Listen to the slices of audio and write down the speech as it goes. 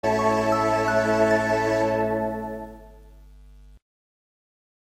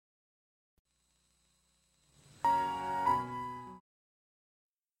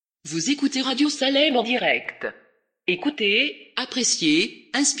Vous écoutez Radio Salem en direct. Écoutez,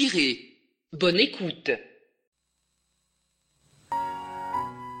 appréciez, inspirez. Bonne écoute.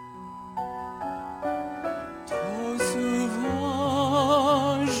 Trop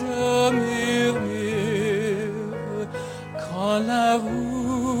souvent je murmure quand la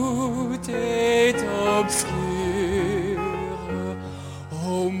route est obscure.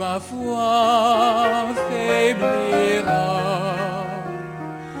 Oh, ma foi faiblira.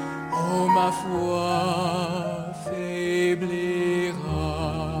 Oh, ma foi faiblira.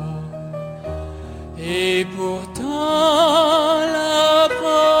 Et pourtant la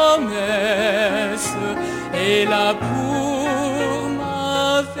promesse est là pour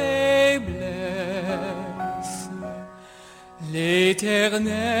ma faiblesse.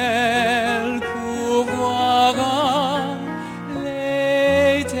 L'Éternel pourvoira,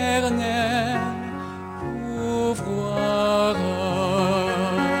 l'Éternel pourvoira.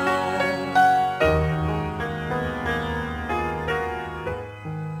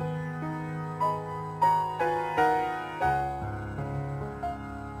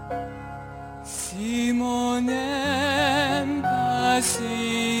 Si mon impatience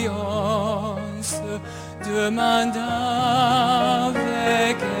demande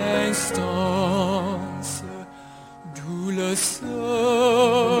avec instance, d'où le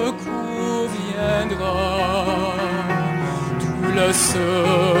secours viendra, d'où le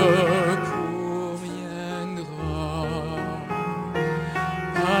secours viendra.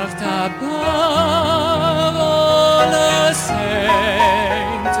 Par ta parole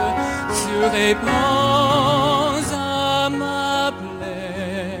sainte, tu réponds à ma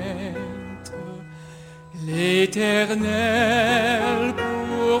plainte. L'Éternel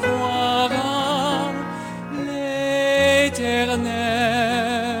pourvoira,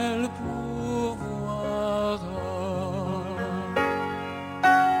 l'Éternel pourvoira.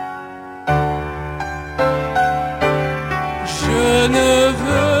 Je ne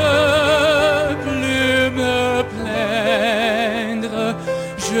veux plus me plaindre,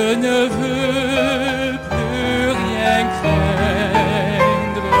 je ne veux plus rien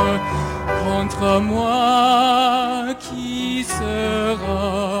craindre. Contre moi qui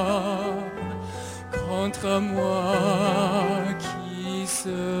sera, contre moi qui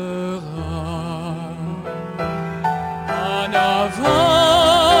sera. En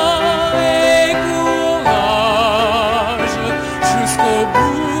avant et courage jusqu'au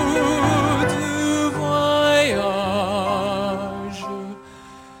bout du voyage.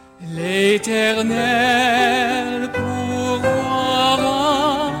 L'Éternel pourvoira,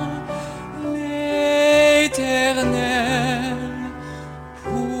 l'Éternel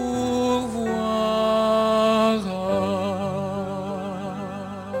pourvoira.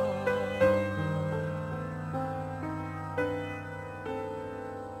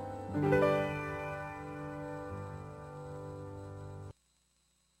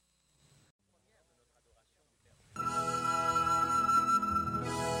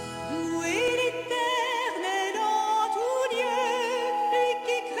 Louez l'Éternel.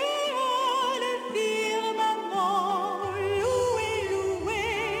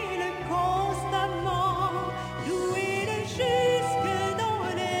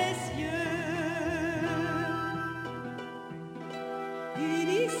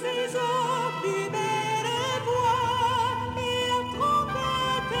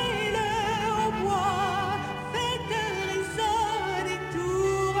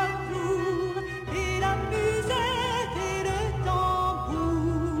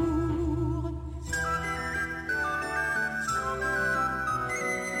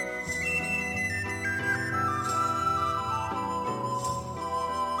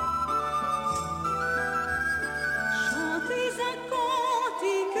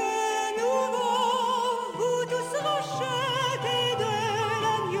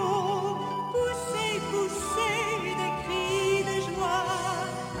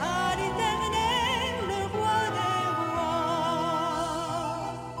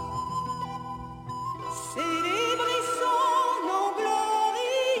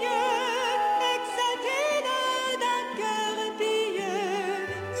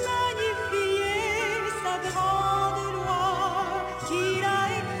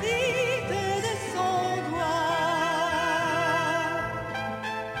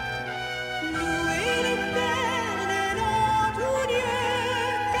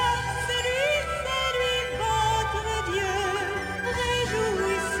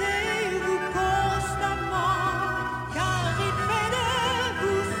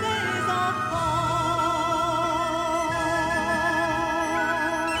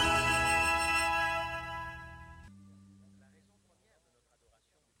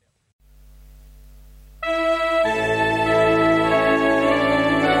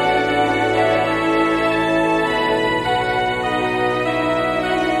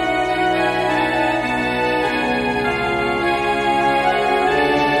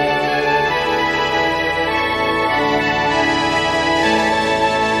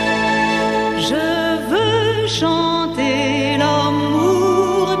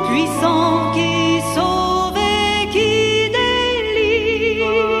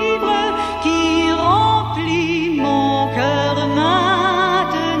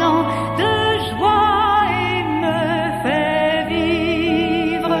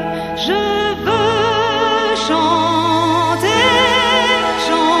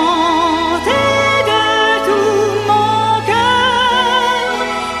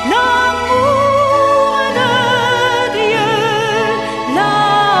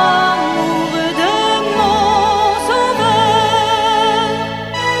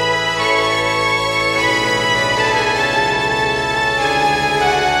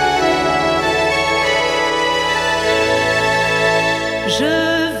 Je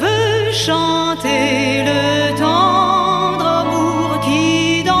veux chanter le tendre amour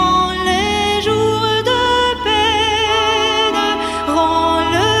qui dans les jours de peine rend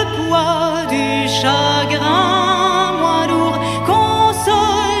le poids du chagrin moins lourd,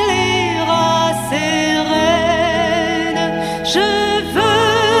 consolera ses reines. Je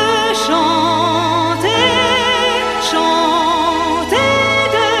veux chanter, chanter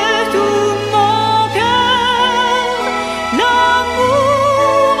de tout mon cœur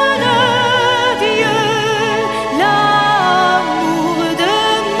l'amour de Dieu, l'amour de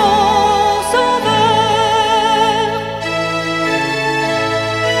mon Sauveur.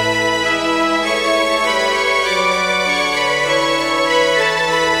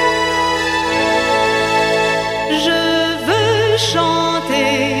 Je veux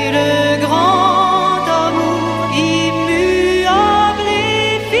chanter le grand amour immuable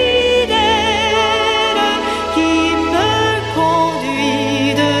et fidèle qui me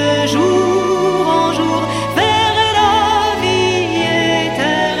conduit de jour en jour vers la vie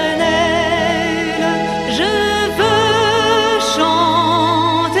éternelle. Je veux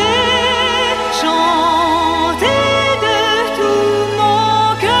chanter, chanter de tout mon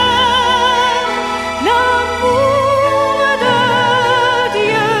cœur l'amour de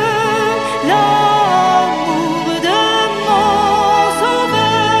Dieu, l'amour de mon Sauveur.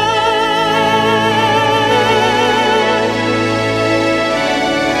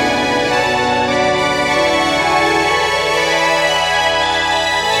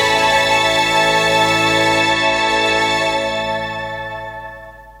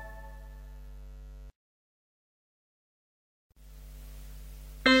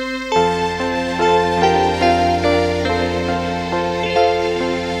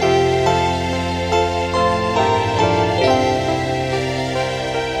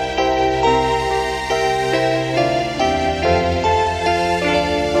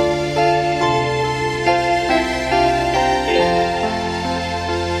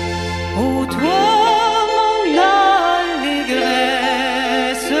 Ô toi, mon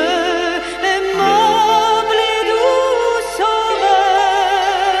allégresse, aimable et doux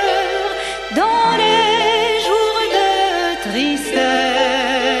sauveur, dans les jours de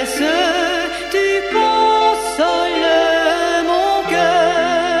tristesse, tu consoles mon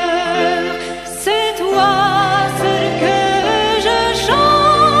cœur. C'est toi seul que je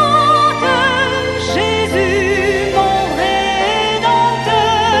chante, Jésus mon Rédempteur.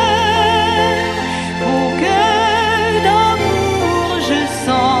 Au cœur d'amour je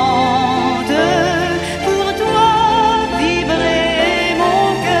sente pour toi vibrer mon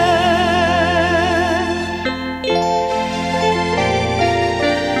cœur.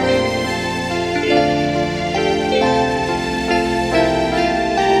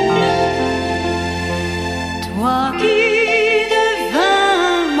 Toi qui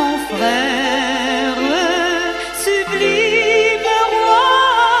devins mon frère, sublime roi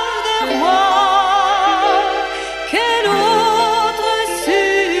des rois, quel autre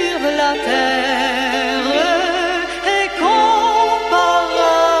sur la terre est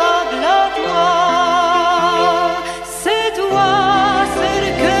comparable à toi? C'est toi seul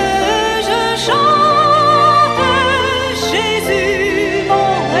que je chante, Jésus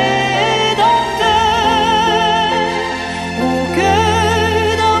mon Rédempteur. Au cœur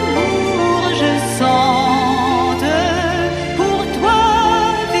d'amour je sente pour toi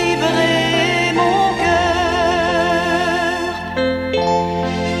vibrer mon cœur.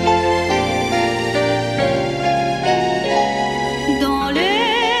 Dans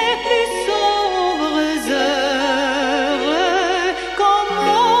les plus sombres heures, quand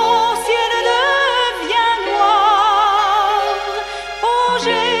mon ciel devient noir, ô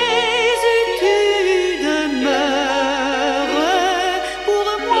Jésus, tu demeures pour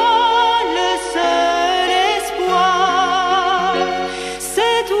moi le seul espoir.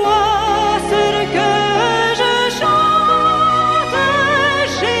 C'est toi seul que je chante,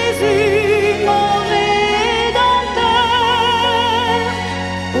 Jésus mon Rédempteur.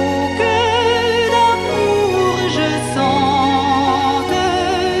 Au cœur d'amour je sente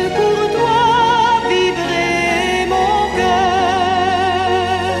pour toi vibrer mon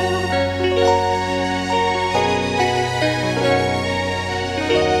cœur.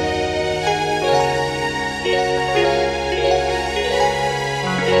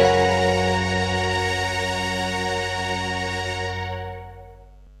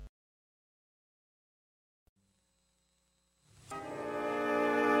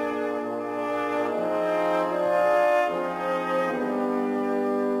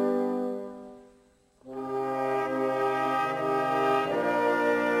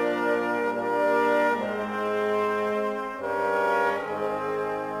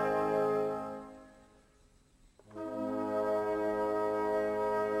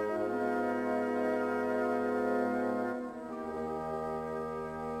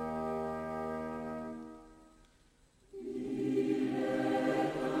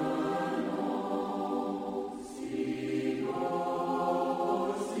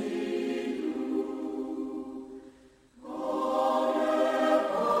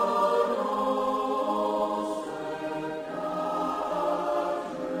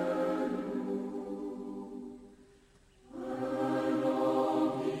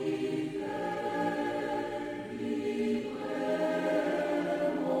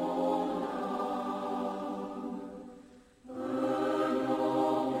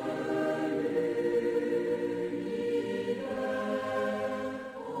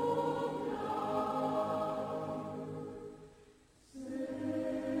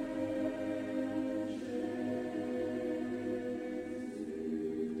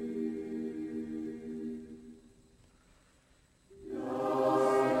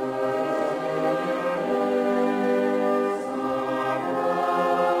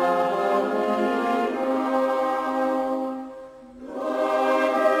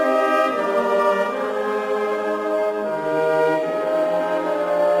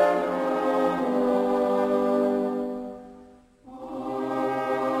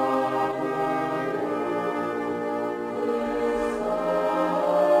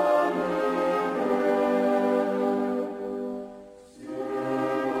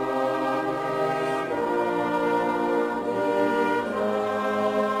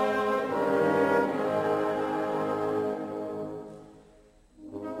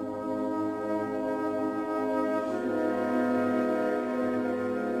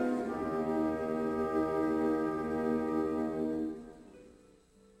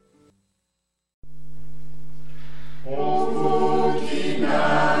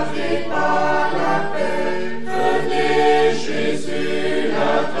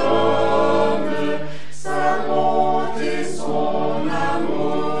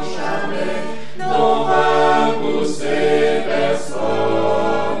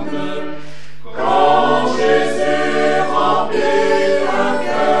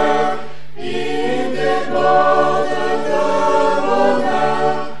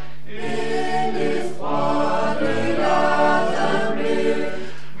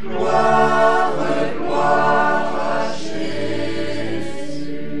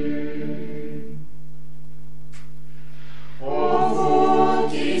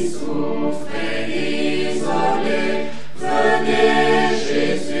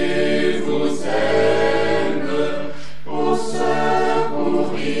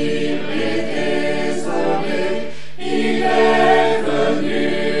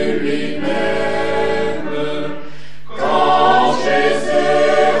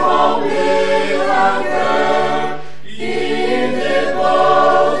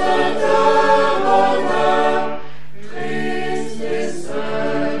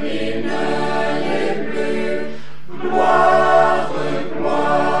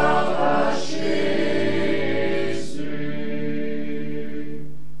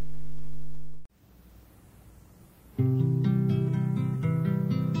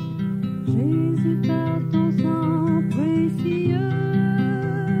 Jésus, par ton sang précieux,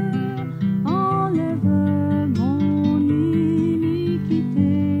 enlève mon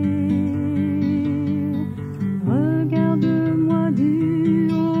iniquité. Regarde-moi du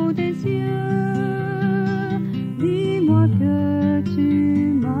haut des cieux, dis-moi que tu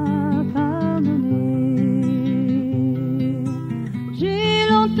m'as pardonné. J'ai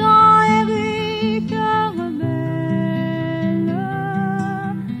longtemps erré, cœur rebelle,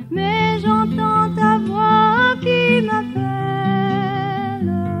 mais j'entends ta voix qui m'appelle.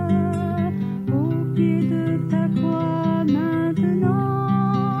 Au pied de ta croix maintenant,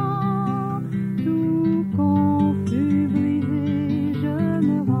 tout confus, brisé, je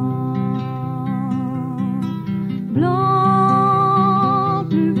me rends. Blanc,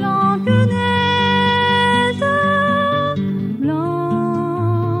 plus blanc que neige,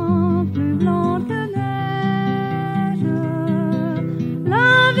 blanc, plus blanc que neige,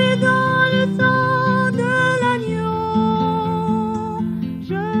 lavé dans le sang de l'agneau,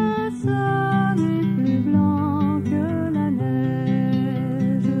 je serai plus blanc que la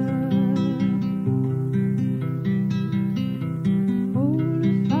neige. Oh,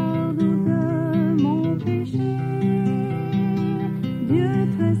 le fardeau de mon péché, Dieu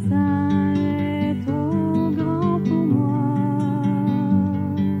très saint est trop grand pour moi.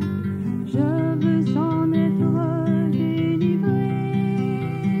 Je veux en être délivré.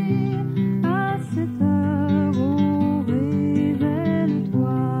 À cette heure, oh,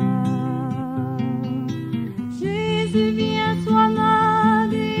 révèle-toi. Jésus, viens, sois ma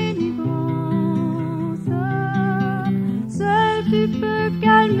délivrance. Seul tu peux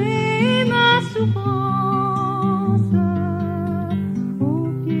calmer ma souffrance. Au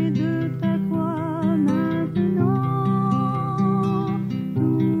pied de ta croix maintenant,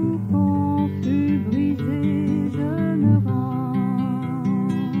 tout confus, brisé, je me rends.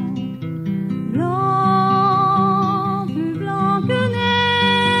 Blanc, plus blanc que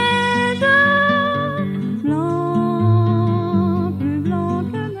neige, blanc, plus blanc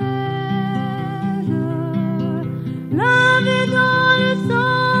que neige, lavé dans le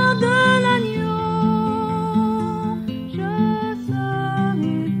sang de l'agneau, je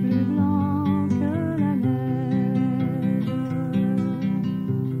serai plus blanc que la neige.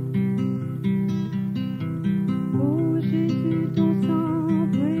 Oh Jésus, ton sang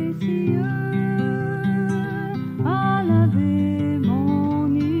précieux a lavé mon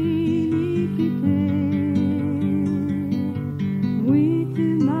iniquité. Oui, tu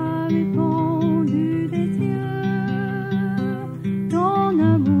m'as répondu des cieux, ton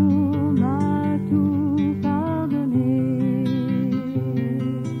amour m'a tout pardonné.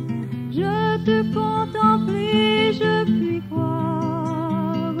 Je te contemple et je puis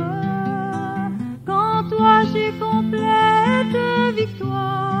croire qu'en toi j'ai complète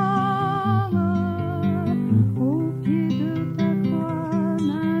victoire. Au pied de ta croix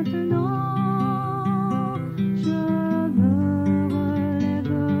maintenant, je me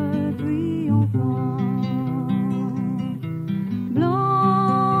relève triomphant.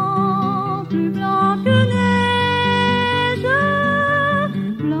 Blanc, plus blanc que neige,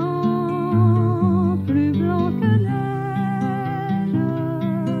 blanc, plus blanc que neige,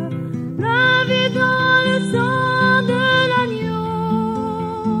 lavé dans le sang de l'agneau,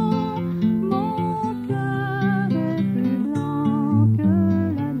 mon cœur est plus blanc que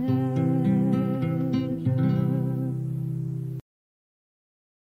la neige.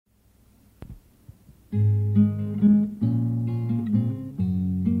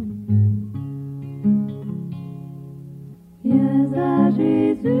 Viens à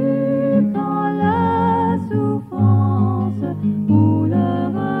Jésus quand la souffrance ou le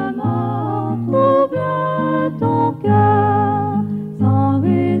remords trouble ton cœur, sans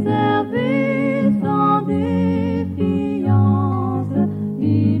réserver, sans défiance,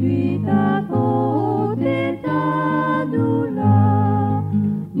 dis-lui ta faute et ta douleur.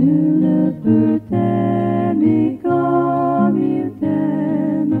 Nul ne peut t'aimer comme il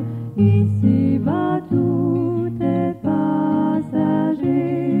t'aime, ici-bas tout est passager.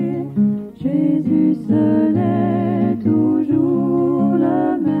 Jésus seul est toujours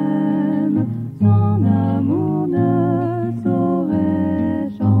le même, son amour ne saurait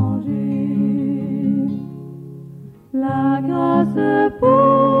changer. La grâce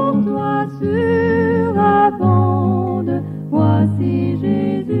pour toi surabonde, voici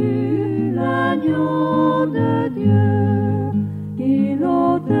Jésus, l'agneau de Dieu. Il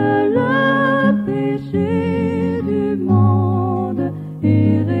ôte le péché du monde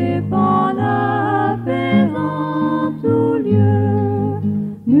et répand la paix en tout lieu.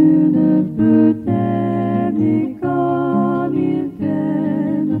 Nul ne peut t'aimer comme il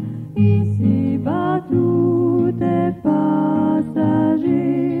t'aime.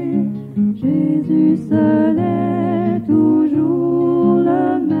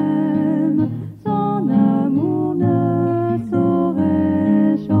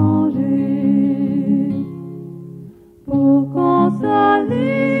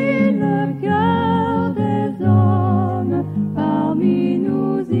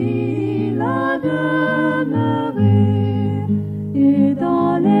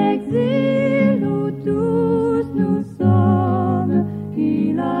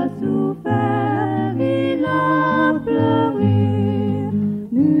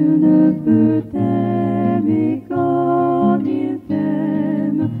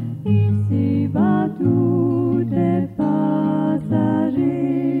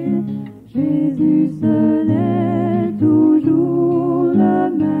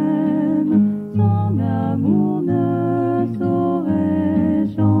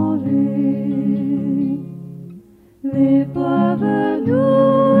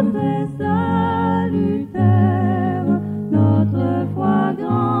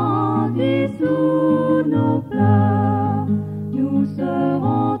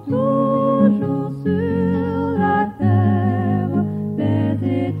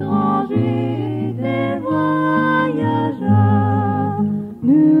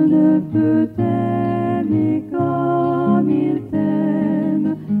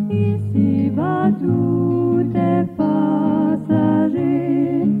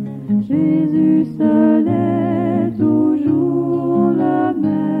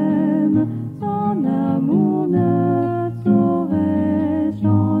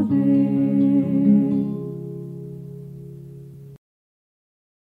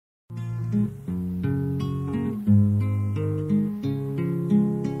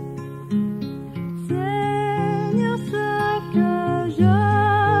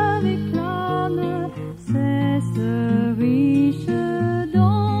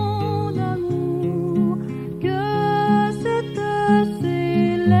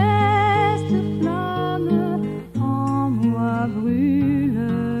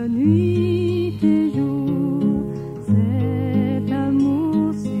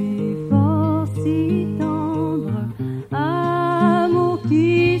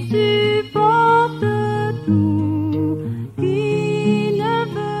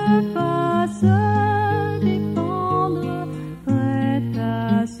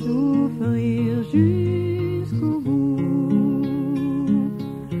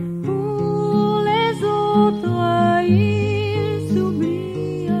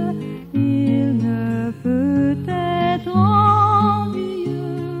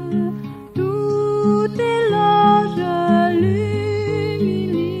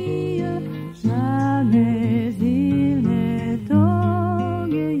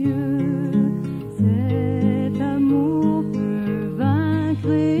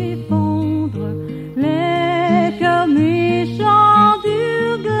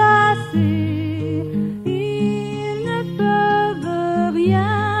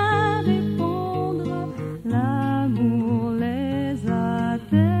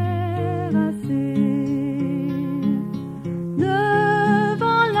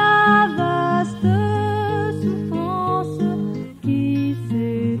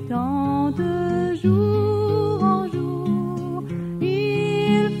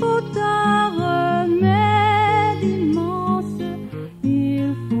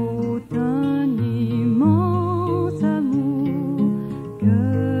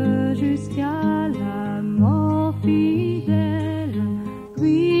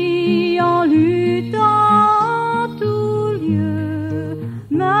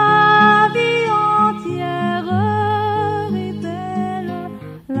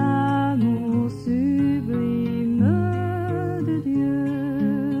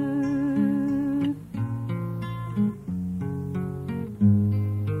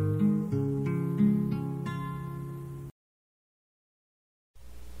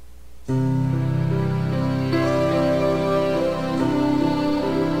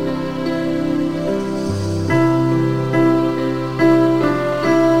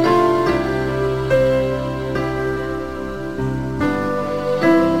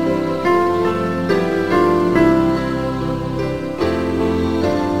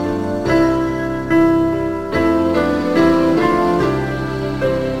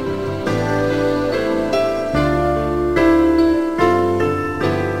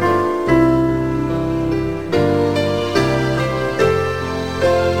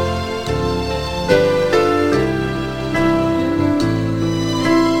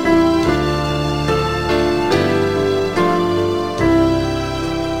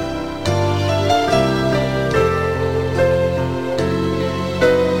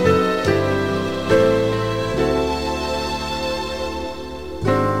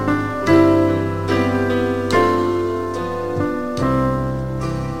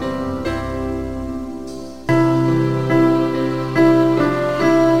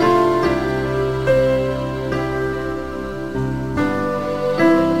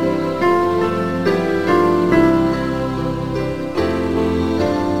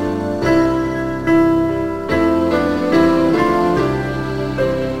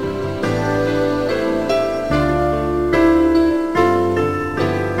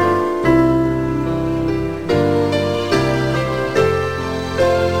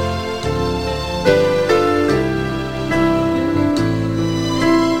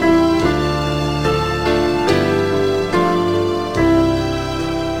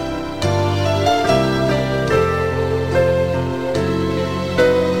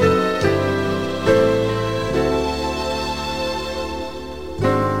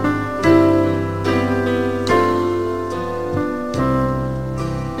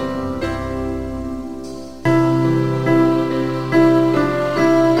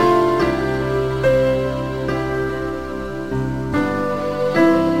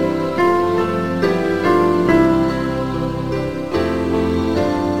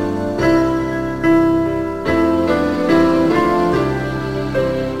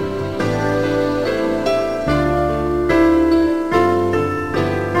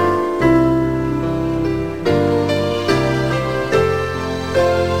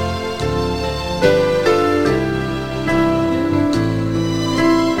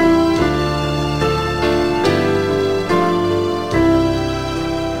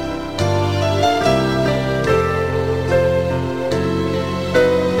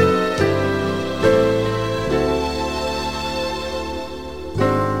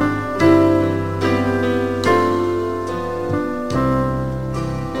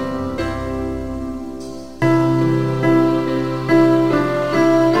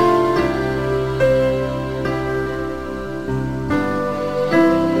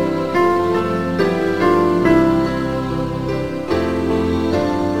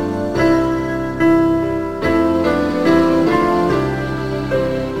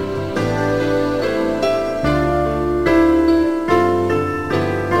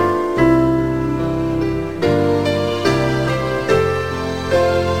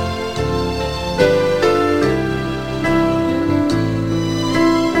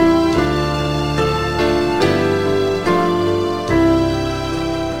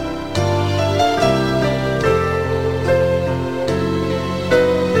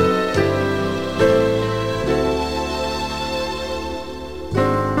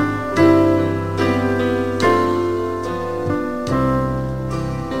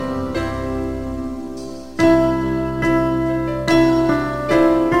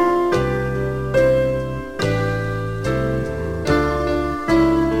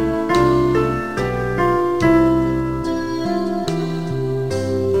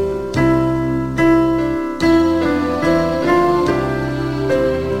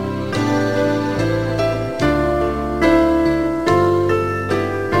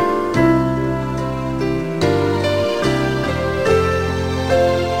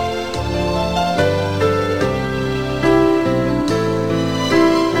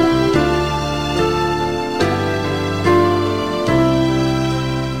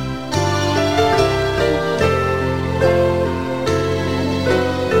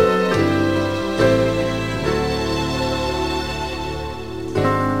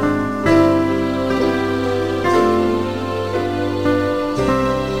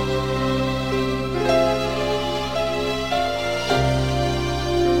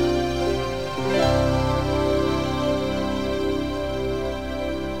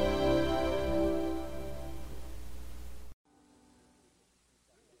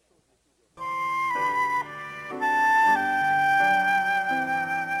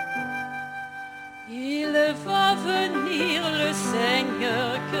 va venir le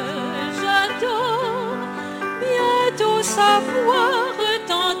Seigneur que j'adore. Bientôt sa voix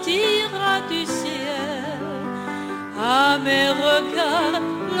retentira du ciel. À mes regards,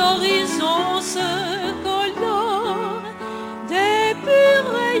 l'horizon se colore des purs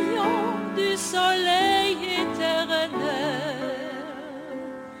rayons du soleil éternel.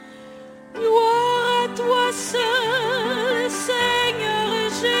 Gloire à toi seul, Seigneur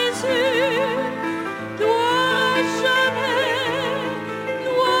Jésus, gloire à jamais,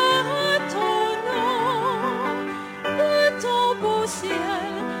 gloire à ton nom. De ton beau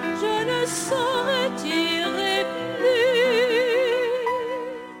ciel, je ne sortirai plus.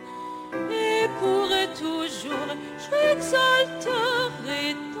 Et pour toujours, j'exalterai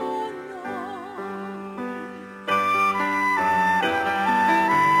ton nom.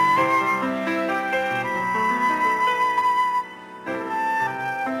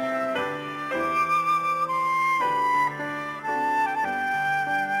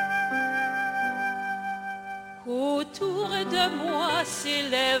 Autour de moi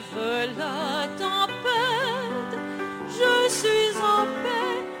s'élève la tempête. Je suis en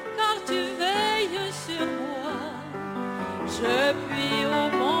paix car tu veilles sur moi. Je puis au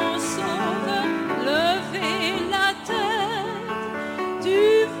mon sauveur lever la tête. Tu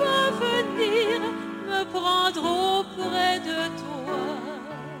vas venir me prendre auprès de toi.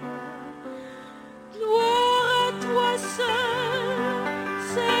 Gloire à toi seul,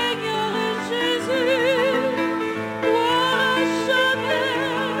 Seigneur Jésus. Gloire à jamais,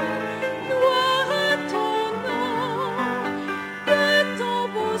 gloire à ton nom. De ton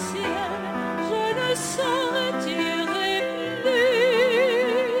beau ciel, je ne sortirai plus.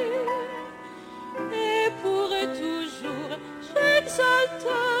 Et pour toujours,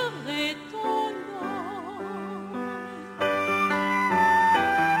 j'exalterai ton nom.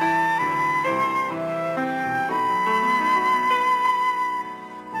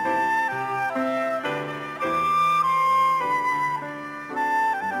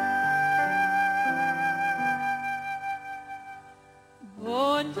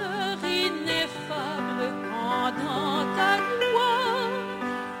 Bonheur ineffable quand dans ta gloire,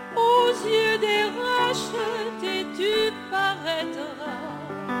 aux yeux des rachetés tu paraîtras.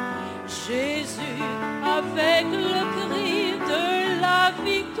 Jésus, avec le cri de la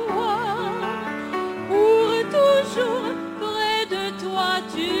victoire, pour toujours près de toi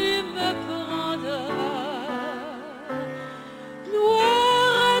tu me prendras.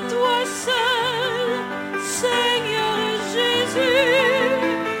 Gloire à toi seul, Seigneur Jésus.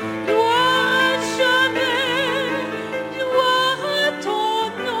 Gloire à jamais, gloire à ton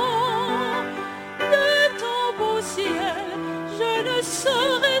nom. De ton beau ciel, je ne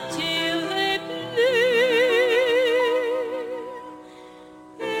sortirai plus.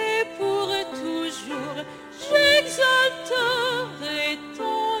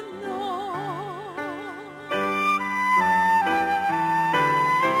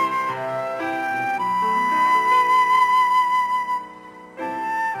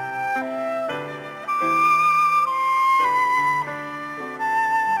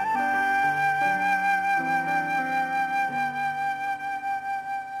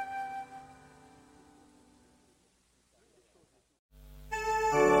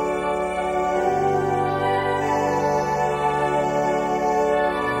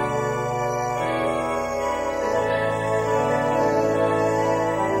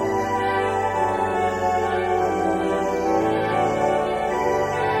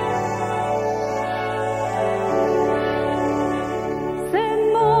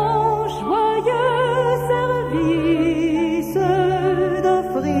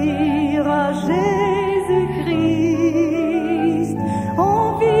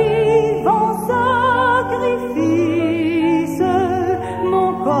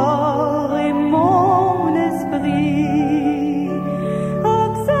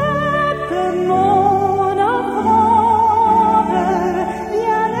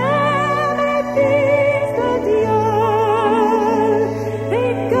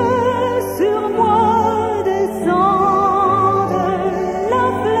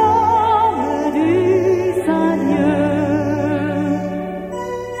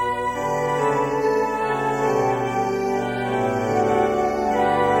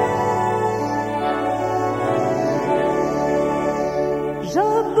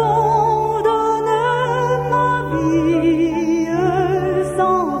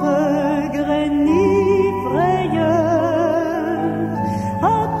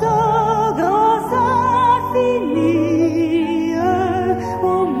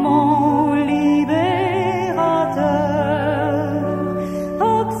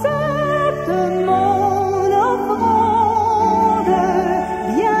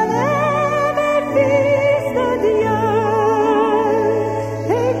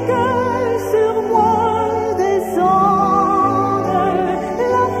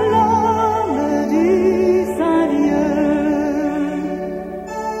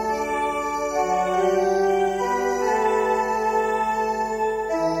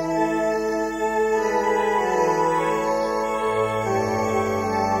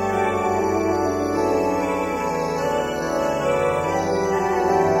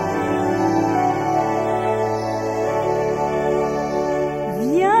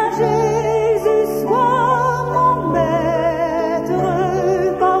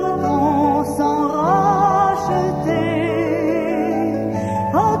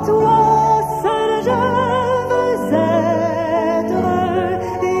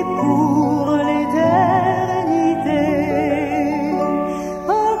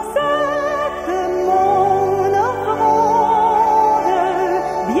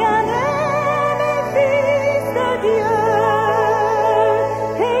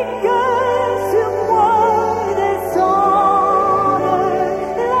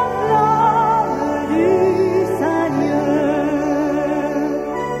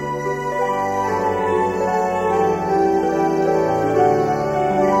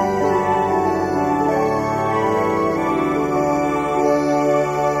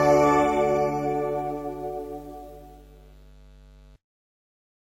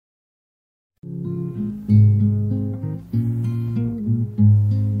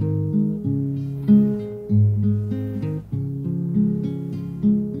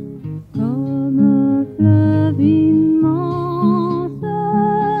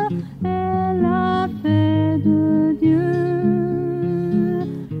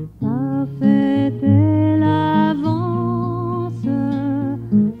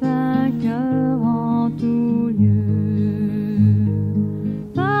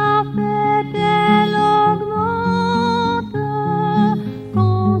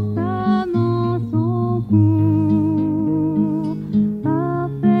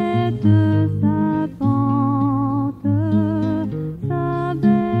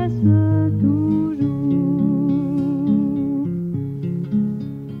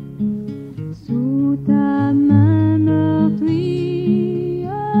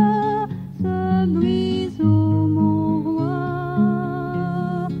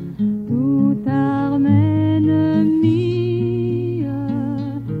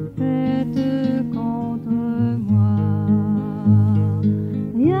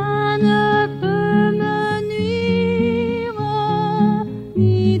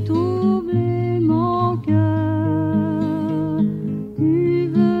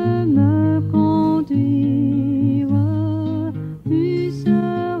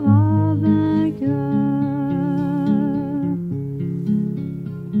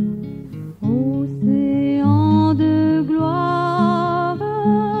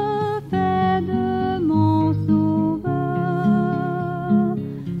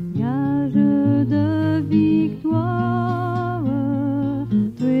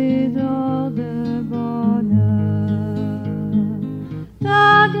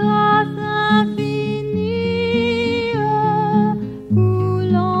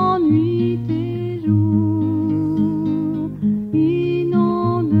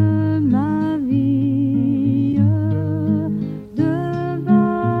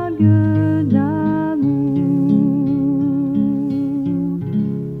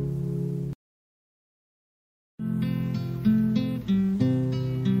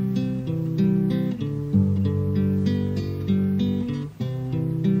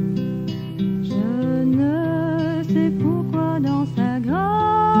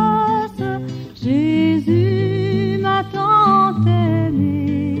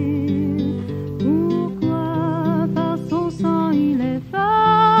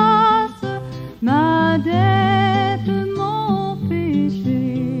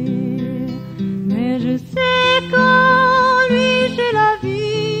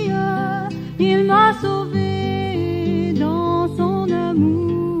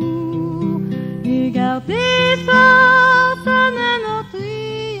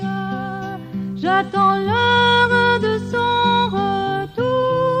 j'attends l'heure de son retour.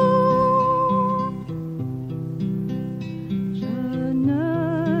 Je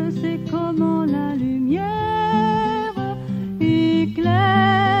ne sais comment la lumière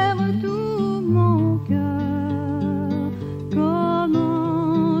éclaire tout mon cœur,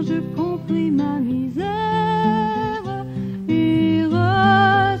 comment je compris ma misère et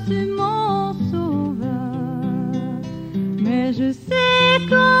reçu mon sauveur. Mais je sais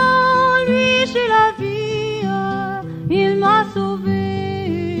qu'en lui j'ai la vie, il m'a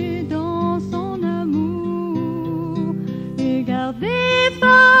sauvé dans son amour et gardé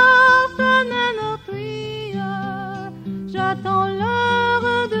par sa main meurtrie, j'attends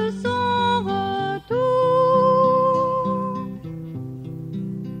l'heure de son retour.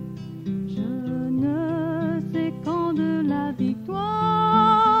 Je ne sais quand de la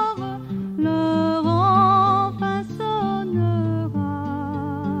victoire l'heure enfin sonnera,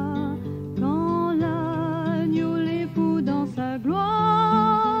 quand l'agneau l'époux dans sa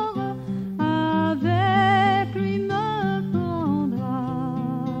gloire avec lui me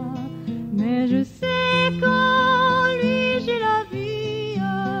prendra. Mais je sais qu'en lui j'ai la vie,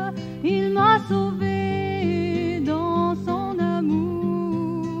 il m'a sauvé dans son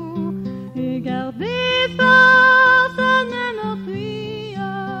amour et gardé par sa main meurtrie,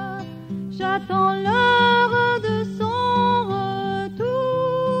 j'attends l'heure de son retour.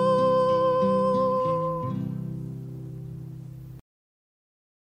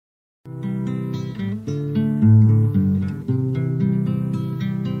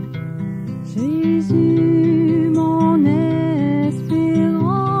 Jésus, mon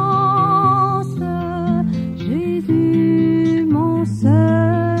espérance, Jésus, mon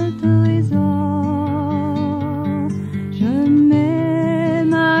seul trésor, je mets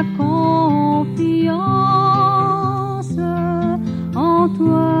ma confiance en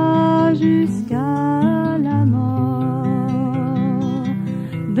toi jusqu'à la mort.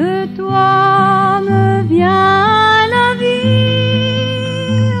 De toi me vient la vie,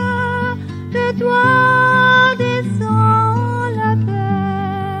 de toi descend la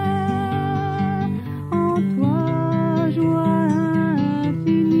paix, en toi joie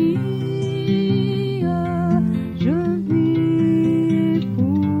infinie, je vis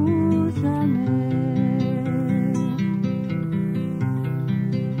pour jamais.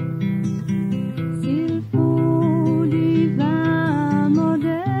 S'il faut divin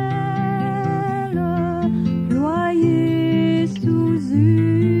modèle, ployé sous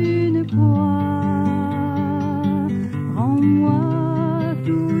une croix, rends-moi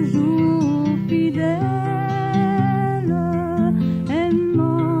toujours fidèle,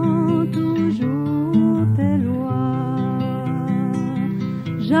 aimant toujours tes lois.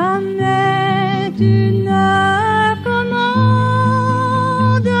 Jamais tu ne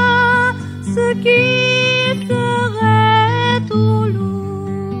commandes ce qui serait trop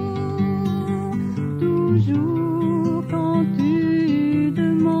lourd. Toujours quand tu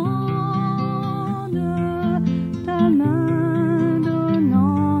demandes, ta main donne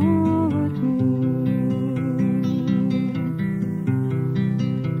en retour.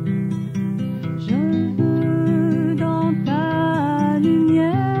 Je veux dans ta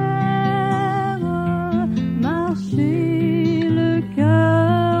lumière marcher le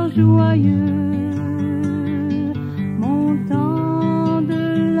cœur joyeux, montant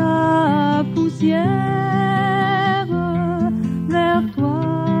de la poussière vers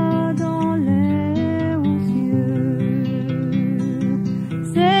toi dans les hauts cieux.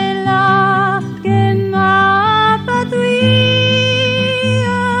 C'est là qu'est ma patrie,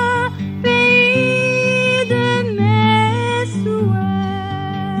 pays de mes souhaits.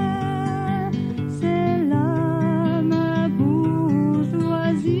 C'est là ma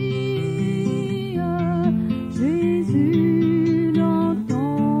bourgeoisie, Jésus dans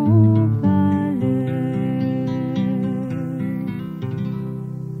ton palais.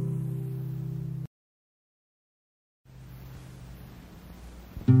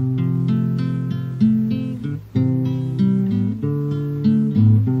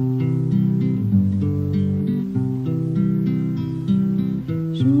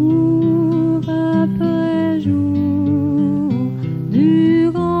 Jour après jour,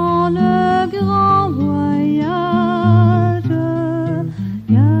 durant le grand voyage,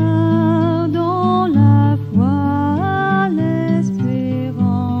 gardons la foi,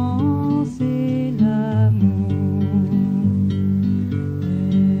 l'espérance et l'amour.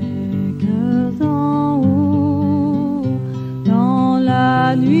 Les cœurs en haut, dans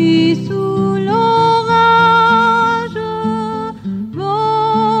la nuit sous l'orage,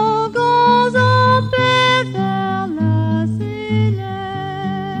 voguons en paix vers la céleste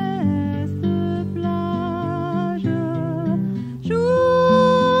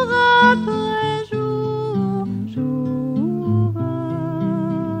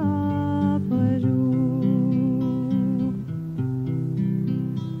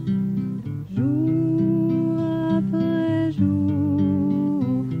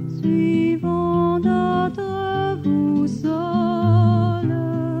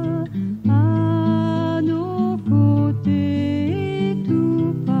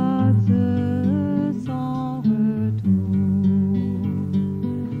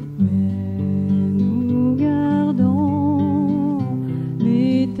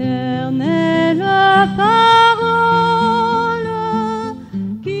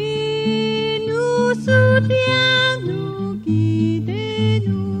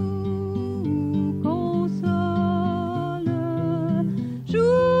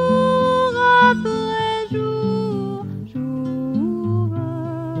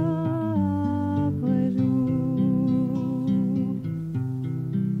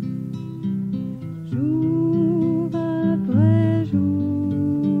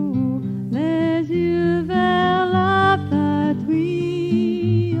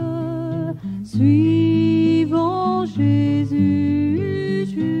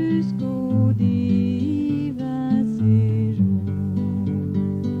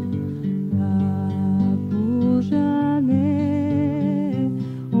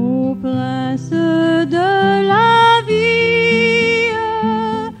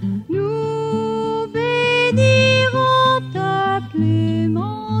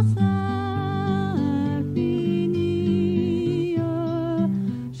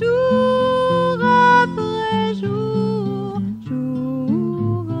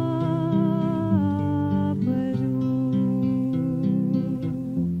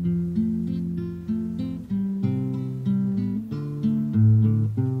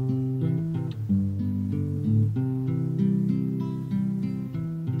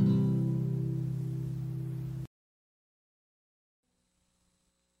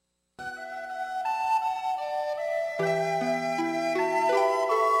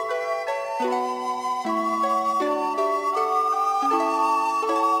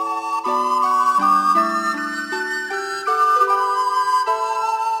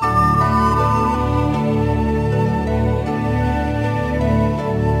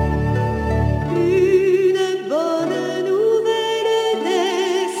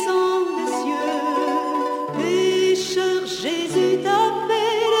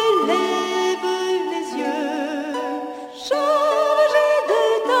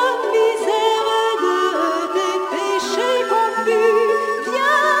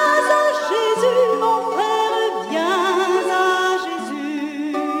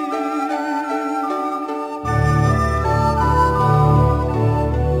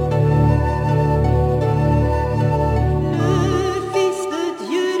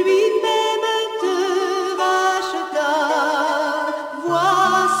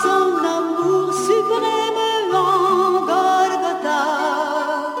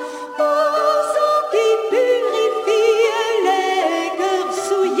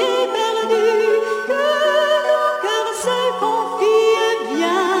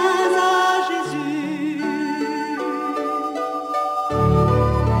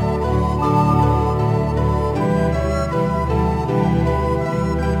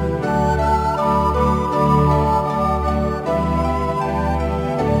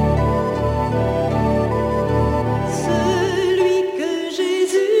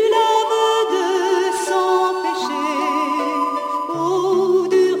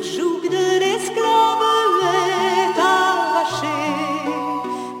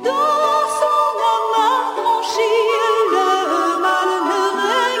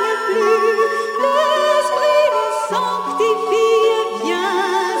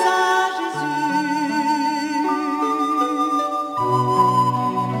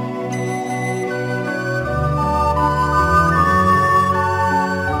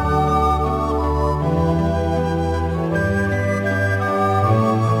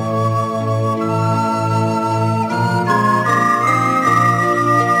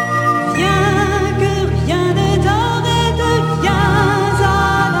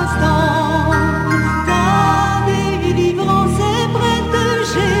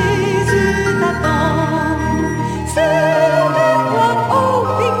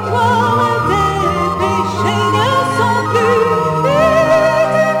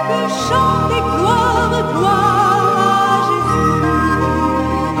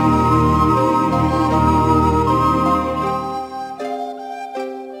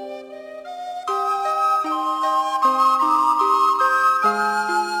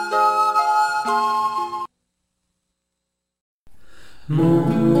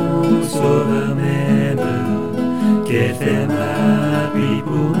Mon sauveur m'aime, quel ferme appui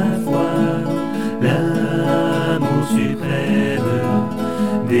pour ma foi, l'amour suprême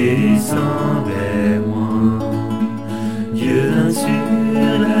descend vers moi. Dieu vint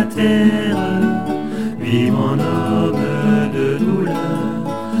sur la terre, vivre en homme de douleur,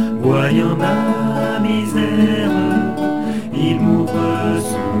 voyant ma misère, il m'ouvre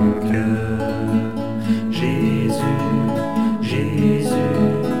son cœur. Jésus, Jésus,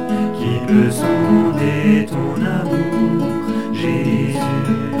 qui peut sonder ton amour? Jésus,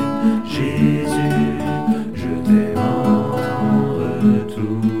 Jésus, je t'aime en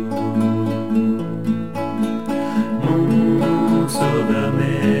retour. Mon sauveur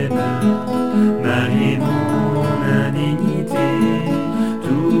m'aime, malgré mon indignité,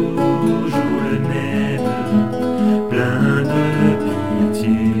 toujours le même, plein de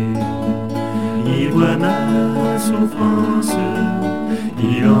pitié. Il voit ma souffrance,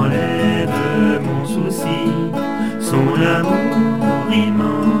 il enlève mon souci, son amour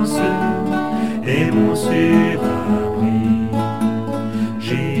immense est mon surabri.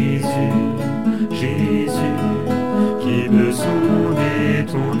 Jésus, Jésus, qui peut sonder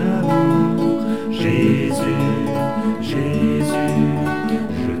ton amour? Jésus, Jésus,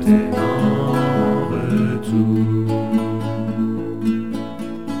 je t'aime en retour.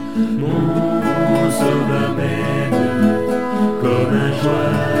 Mon sauveur m'aime comme un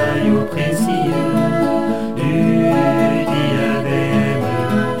joyau précieux du diadème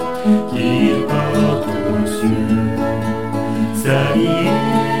qu'il porte aux cieux. Sa vie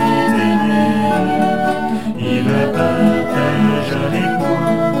éternelle, il la partage avec moi,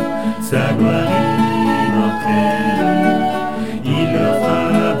 sa gloire immortelle, il l'offre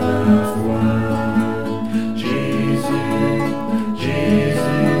à ma foi. Jésus,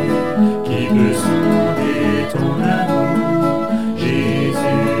 Jésus, qui peut sonder ton amour?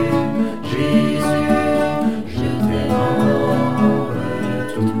 Jésus, Jésus, je t'aime en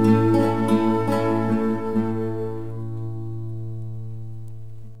retour.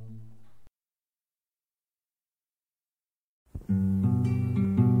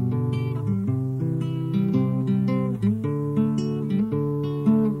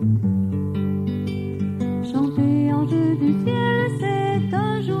 Chantez anges du ciel, c'est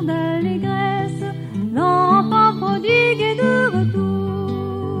un jour d'allégresse. L'enfant prodigue est de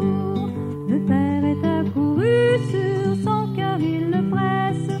retour. Le Père est accouru, sur son cœur il le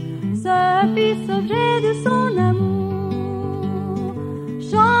presse, ce Fils objet de son amour.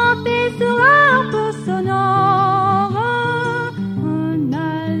 Chantez sur l'harpe sonore un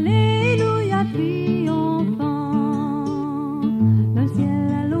alléluia triomphant. D'un ciel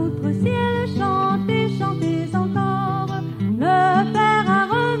à l'autre ciel, chantez, chantez encore. Le Père a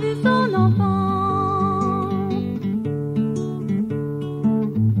revu son enfant.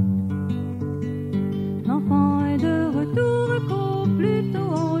 L'enfant est de retour, qu'au plus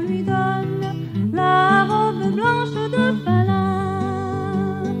tôt on lui donne la robe blanche de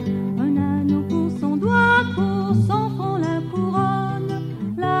Palin, un anneau pour son doigt, pour son front la couronne,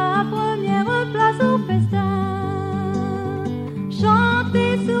 la première place au festin.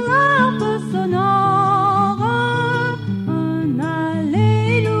 Chantez sur l'harpe sonore un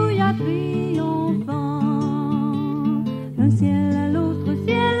alléluia triomphant. D'un ciel à l'autre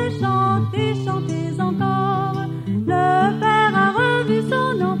ciel, chantez, chantez encore. Le Père a revu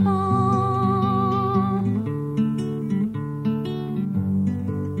son enfant.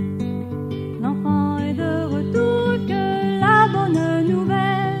 L'enfant est de retour, que la bonne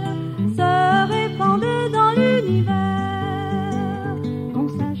nouvelle se répande dans l'univers. Qu'on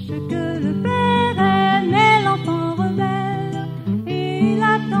sache que le Père aimait l'enfant rebelle, il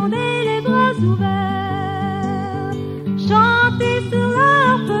attendait les bras ouverts. Chantez sur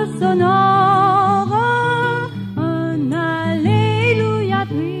l'harpe sonore un alléluia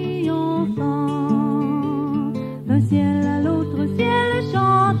triomphant. D'un ciel à l'autre ciel,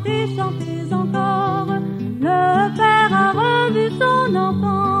 chantez, chantez encore. Le Père a revu son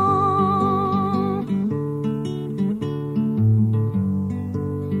enfant.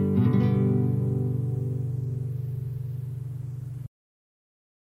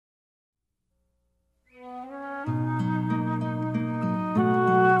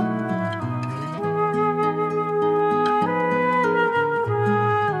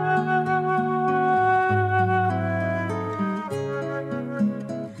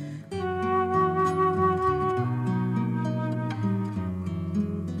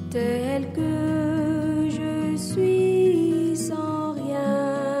 Tel que je suis, sans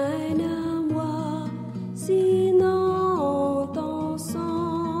rien à moi, sinon ton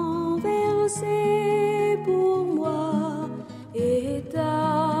sang versé pour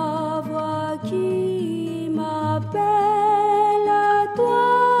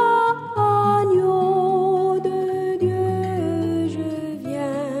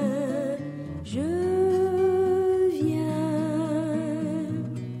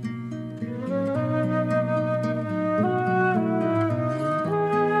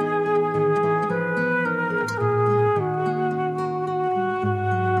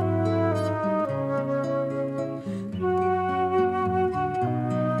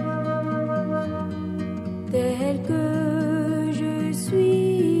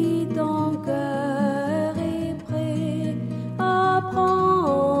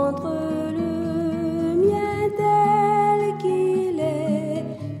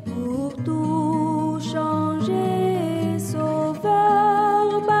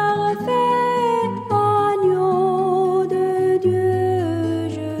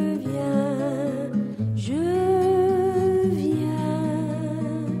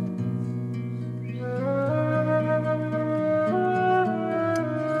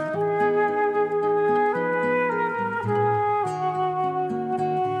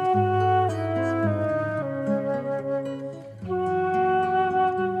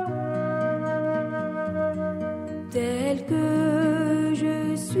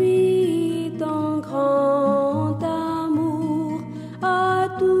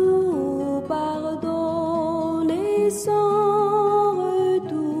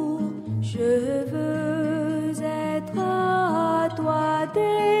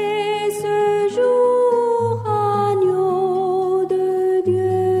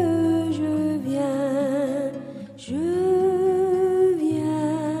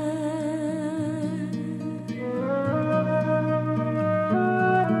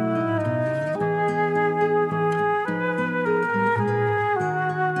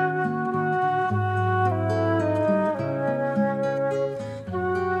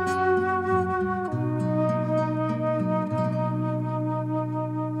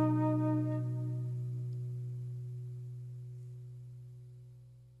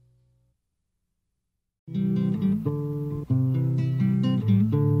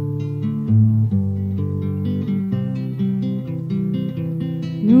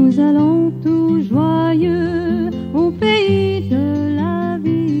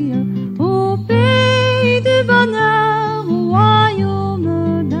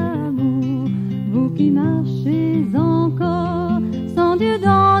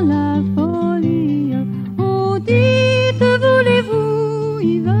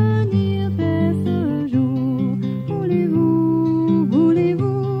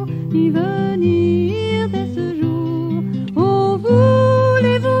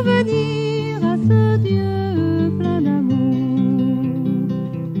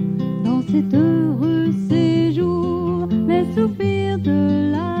cet heureux séjour, les soupirs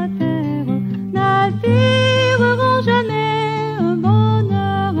de la terre n'altéreront jamais un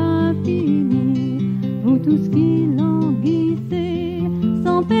bonheur infini. Vous tous qui languissez,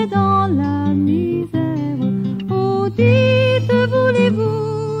 sans paix dans la misère, oh dites,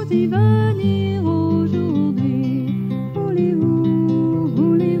 voulez-vous y venir aujourd'hui? Voulez-vous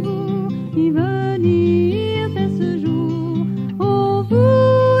y venir dès ce jour? Oh,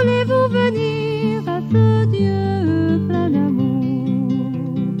 voulez-vous venir à ce Dieu plein d'amour?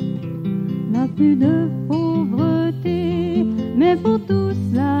 La plus de pauvreté, mais pour tous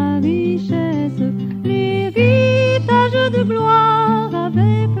la richesse, l'héritage de gloire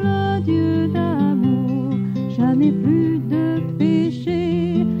avec le Dieu d'amour. Jamais plus de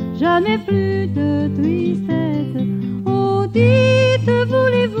péché, jamais plus de tristesse. Oh, dites,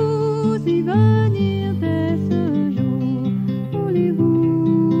 voulez-vous y venir dès ce jour?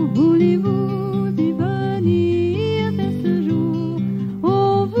 Voulez-vous y venir dès ce jour?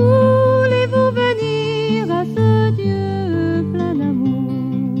 Oh, voulez-vous venir à ce Dieu plein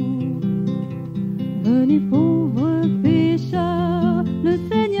d'amour? Venez pauvres pécheurs, le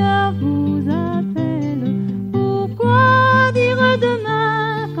Seigneur vous appelle. Pourquoi dire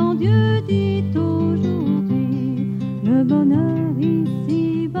demain quand Dieu dit aujourd'hui? Le bonheur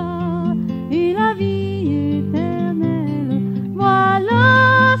ici-bas et la vie éternelle,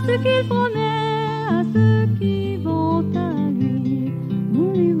 voilà ce qu'il promet à ceux qui vont à lui.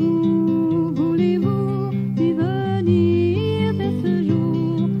 Voulez-vous y venir dès ce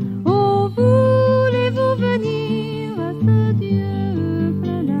jour? Oh, voulez-vous venir à ce Dieu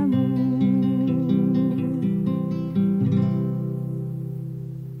plein d'amour?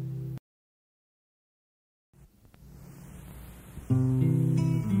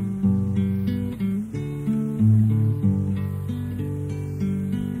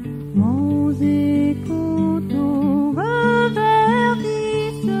 Monts et côtes